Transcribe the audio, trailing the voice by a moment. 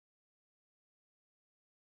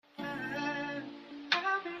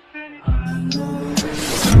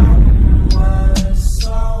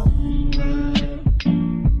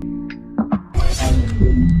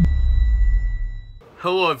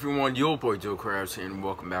Hello everyone, your boy Joe Krabs here, and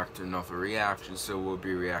welcome back to another reaction. So we'll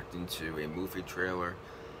be reacting to a movie trailer,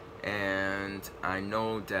 and I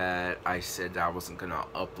know that I said that I wasn't gonna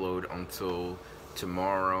upload until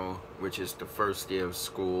tomorrow, which is the first day of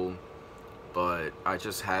school, but I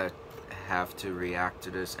just have to react to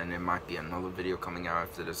this, and there might be another video coming out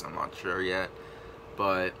after this. I'm not sure yet,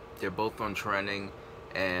 but they're both on trending,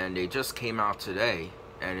 and they just came out today,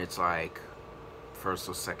 and it's like first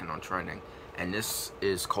or second on trending. And this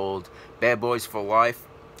is called Bad Boys for Life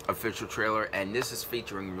official trailer, and this is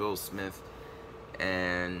featuring Will Smith.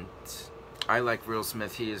 And I like Will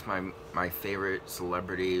Smith. He is my favorite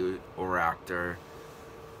celebrity or actor,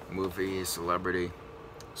 movie celebrity.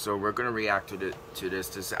 So we're gonna react to this.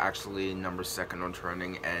 This is actually number 2 on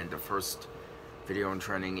trending, and the first video on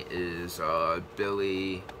trending is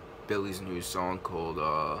Billy's new song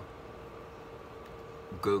called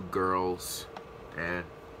Good Girls and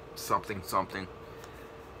something.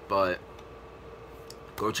 But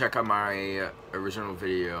go check out my original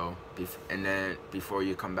video and then before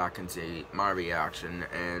you come back and see my reaction.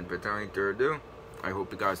 And without any further ado, I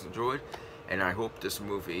hope you guys enjoyed, and I hope this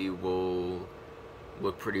movie will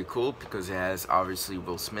look pretty cool because it has obviously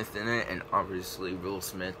Will Smith in it, and obviously Will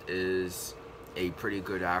Smith is a pretty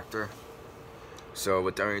good actor. So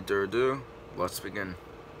without any further ado, let's begin.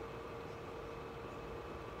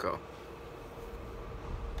 Go.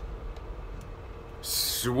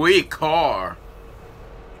 Sweet car.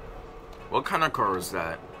 What kind of car is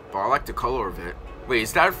that? But I like the color of it. Wait,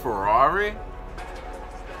 is that a Ferrari?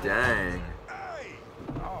 Dang. Hey!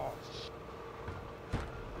 Oh,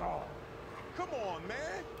 come on,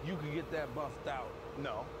 man. You can get that buffed out.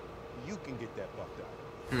 No, you can get that buffed out.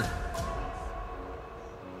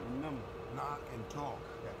 Remember, knock and talk.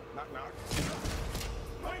 Yeah. Knock.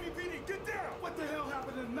 Mighty Beanie, get down! What the hell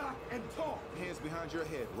happened to knock and talk? Hands behind your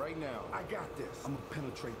head right now. I got this. I'm gonna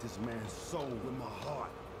penetrate this man's soul with my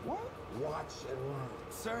heart. What? Watch and learn.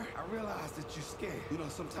 Sir, I realize that you're scared. You know,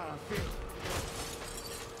 sometimes fear.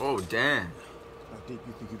 Oh, damn. How deep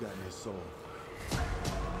you think you got in his soul?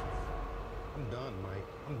 I'm done, Mike.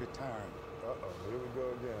 I'm retired. Uh-oh, here we go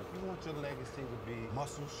again. You want your legacy to be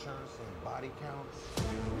muscle shirts and body counts?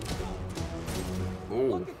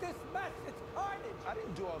 Oh. Look at this mess, it's carnage! I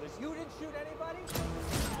didn't do all this. You didn't shoot anybody?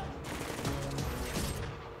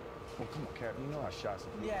 Well, come on, Captain. You know I shot some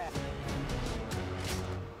people. Yeah.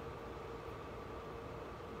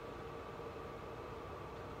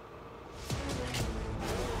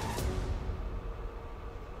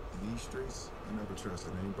 In these streets, I never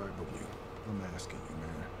trusted anybody but you. I'm asking you,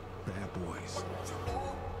 man. Bad boys.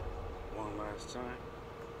 One last time.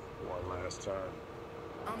 One last time.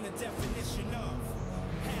 I'm the definition of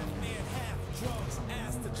half man, half drugs.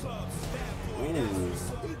 Ask the clubs, bad boy.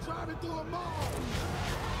 He tried to do them all.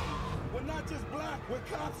 We're not just black, we're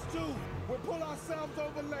cops too. We'll pull ourselves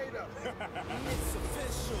over later. It's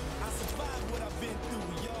official. I survived what I've been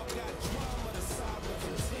through. Y'all got drama, the saga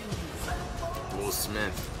continues. Will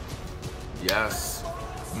Smith. Yes.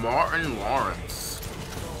 Martin Lawrence.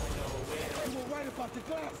 You were right about the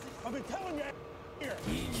glasses. I've been telling you here.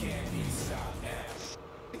 He can't be stopped now.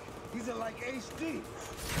 These are like HD.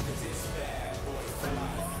 Cause it's bad boy for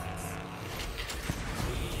life.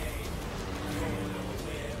 We ain't going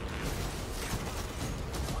nowhere.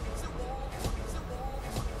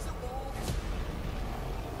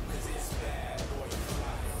 Cause it's bad boy for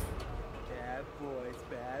life.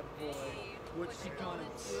 Bad boy. What's she gonna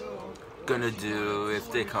do? Gonna do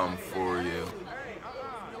if they come for you. Hey,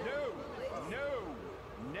 no,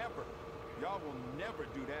 never. Y'all will never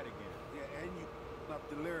do that again. Yeah, and you up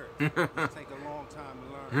the lyrics. It'll take a long time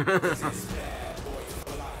to learn. Cause it's bad boy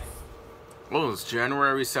for life. Oh, it's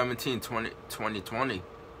January 17, 2020.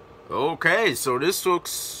 Okay, so this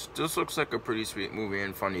looks like a pretty sweet movie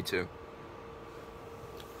and funny too.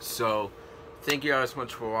 So, thank you guys so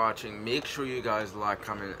much for watching. Make sure you guys like,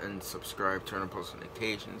 comment, and subscribe. Turn on post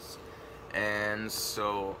notifications. And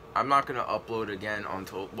so, I'm not gonna upload again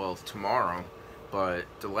until, well, tomorrow. But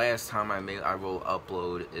the last time I will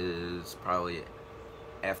upload is probably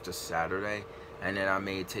after Saturday, and then I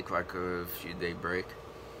may take like a few day break.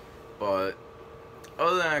 But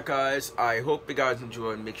other than that, guys, I hope you guys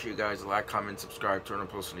enjoyed. Make sure you guys like, comment, subscribe, turn on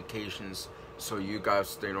post notifications so you guys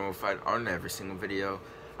stay notified on every single video.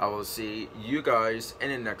 I will see you guys in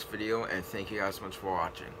the next video, and thank you guys so much for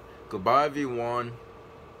watching. Goodbye, everyone.